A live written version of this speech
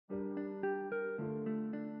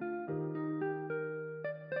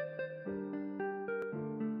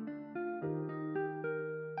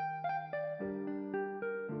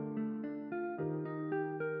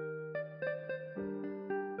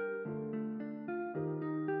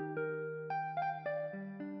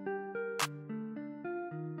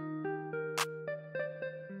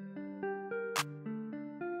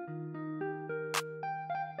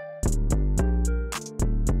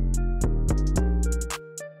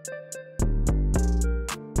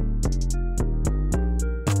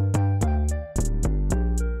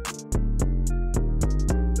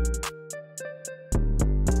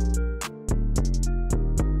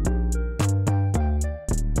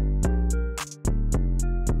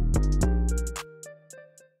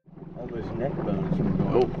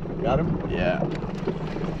him? Yeah.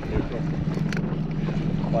 Neutral.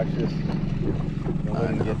 Watch this. Don't let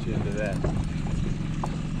him get you into that.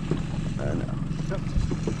 I know.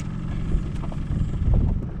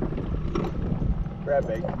 Crab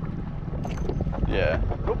bait. Yeah.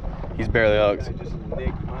 He's barely hooked. I just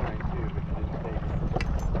nicked mine too, but you didn't take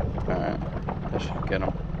it. Alright. I should get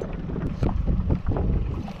him.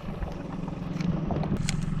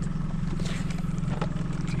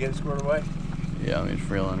 Did you get it squared away? Yeah, let me just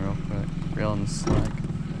reel in real quick. Reel in the slack.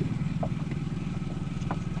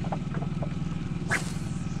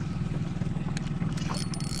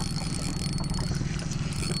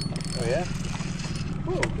 Oh yeah?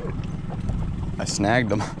 Oh, good. I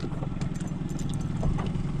snagged him.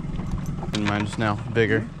 And mine just now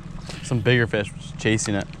bigger. Some bigger fish was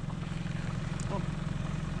chasing it. Oh.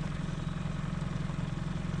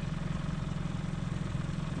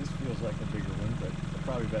 This feels like a bigger one, but they're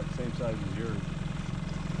probably about the same size as yours.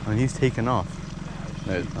 I mean, he's taken off.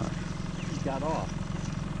 No, it's not. He got off.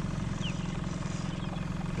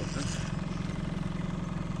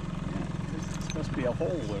 This must be a hole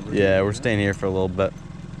over here. Yeah, we're staying here for a little bit.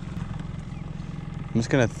 I'm just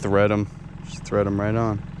gonna thread him. Just thread him right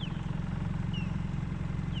on.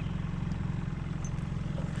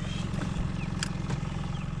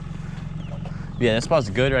 Yeah, this spot's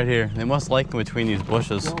good right here. They must like him between these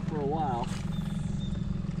bushes. Go for a while.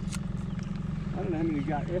 I don't know how many we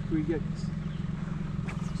got. After we get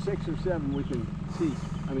 6 or 7, we can see.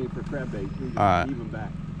 I mean, for crab bait, we can leave them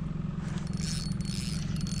back.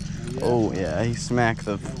 Yeah, Oh yeah, he smacked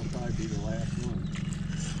the. That'll probably be the last one.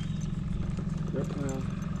 Yep,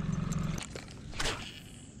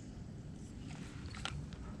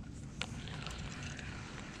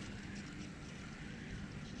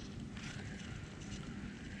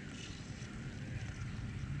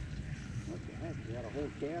 what the heck? Is that a whole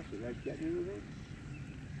cast? Is that getting anything?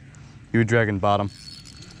 You were dragging bottom.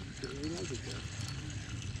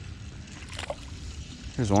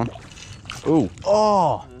 Here's one. Ooh.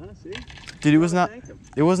 Oh. See? Dude, it was not.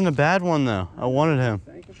 It wasn't a bad one though. I wanted him.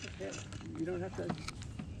 Thank him for that. You don't have to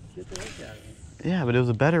get the hook out of it. Yeah, but it was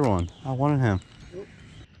a better one. I wanted him. Oh.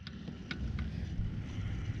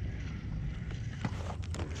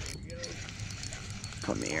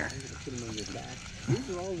 Come here. I'm gonna put him on your back.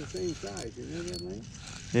 These are all the same size. You know that, Lane?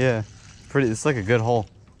 Yeah. Pretty. It's like a good hole.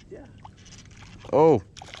 Yeah. Oh.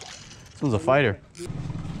 This one's a fighter.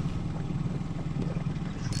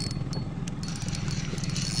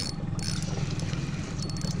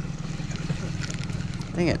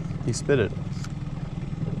 Dang it. He spit it.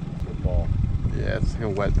 Good ball. Yeah, it's like a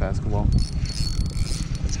wet basketball.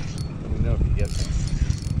 Let me know if you get some.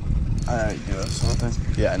 I do have something.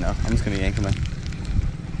 Yeah, I know. I'm just gonna yank him in.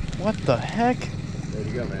 What the heck? There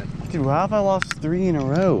you go, man. Dude, how have I lost 3 in a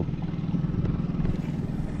row?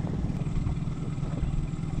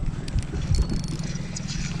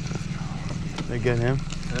 Did I get him?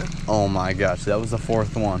 Huh? Oh my gosh, that was the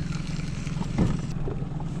 4th one.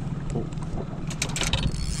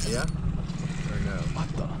 Yeah? Or no? What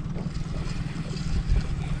the?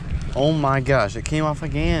 Oh my gosh, it came off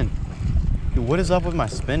again. Dude, what is up with my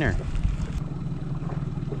spinner?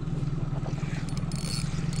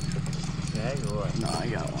 Snag or what? No, I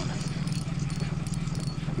got one.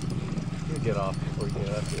 You get off before you get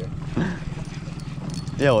up here.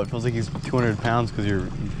 Yeah, well, it feels like he's 200 pounds because you're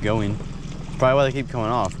going. Probably why they keep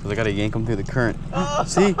coming off, because I gotta yank them through the current.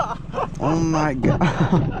 See? Oh my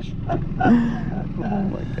gosh. Oh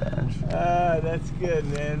my gosh. That's good,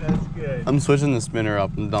 man. That's good. I'm switching the spinner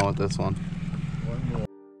up. I'm done with this one. One more.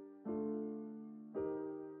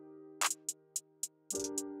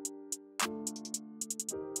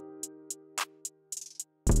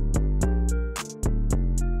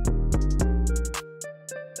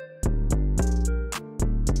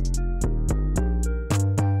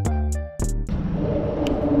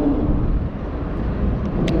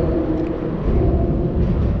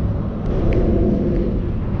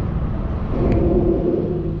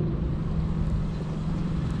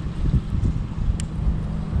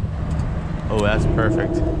 Oh, that's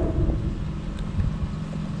perfect.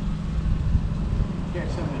 Catch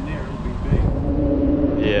something there, it'll be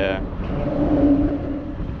big. Yeah.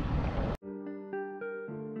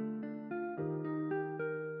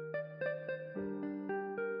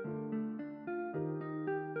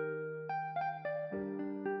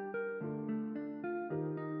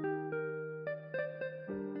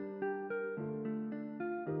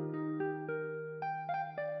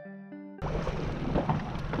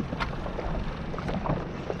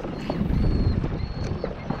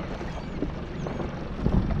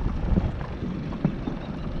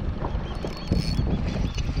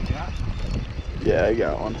 Yeah, I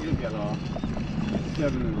got one. You got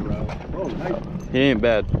 7 in a row. Oh, nice one. He ain't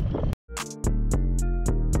bad.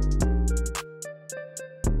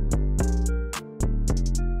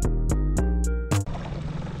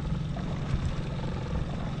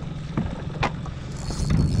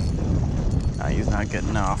 Nah, he's not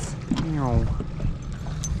getting off. No.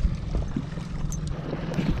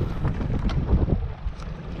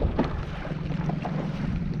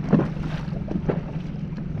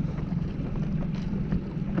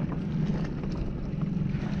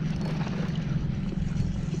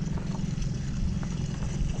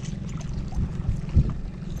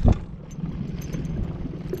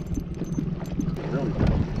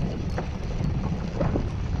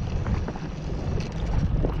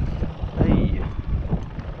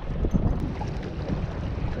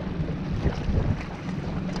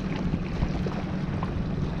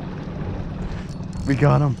 We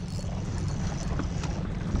got him.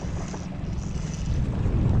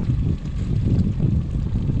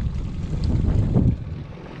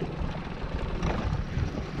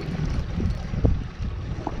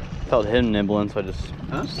 Felt him nibbling, so I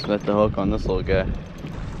just set the hook on this little guy.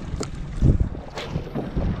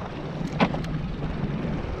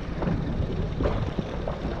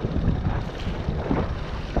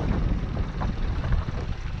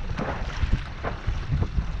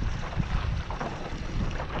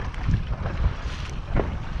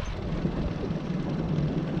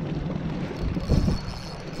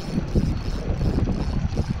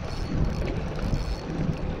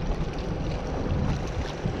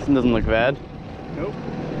 Doesn't look bad. Nope,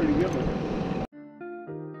 pretty good one.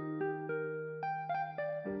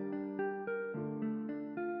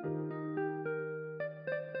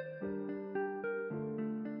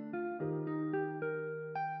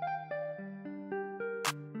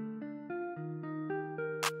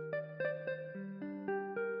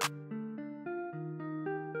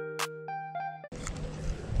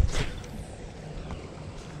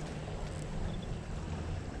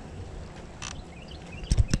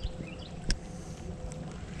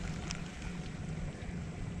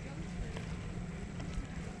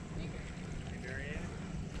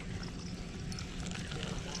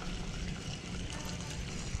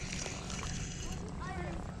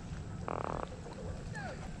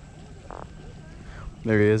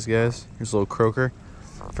 There he is, guys. Here's a little croaker.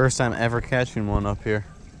 First time ever catching one up here.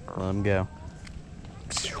 Let him go.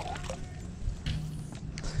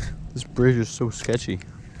 This bridge is so sketchy.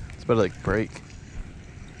 It's about to like break.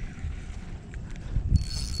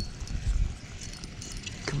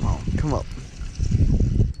 Come on, come up.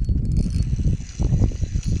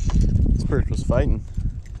 This perch was fighting.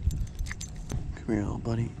 Come here, little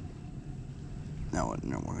buddy. No,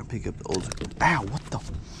 we're gonna pick up the old school. Ow, what the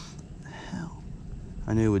hell?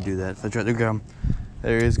 I knew it would do that if I tried to grab him.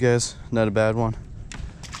 There he is, guys. Not a bad one.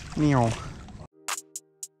 Meow.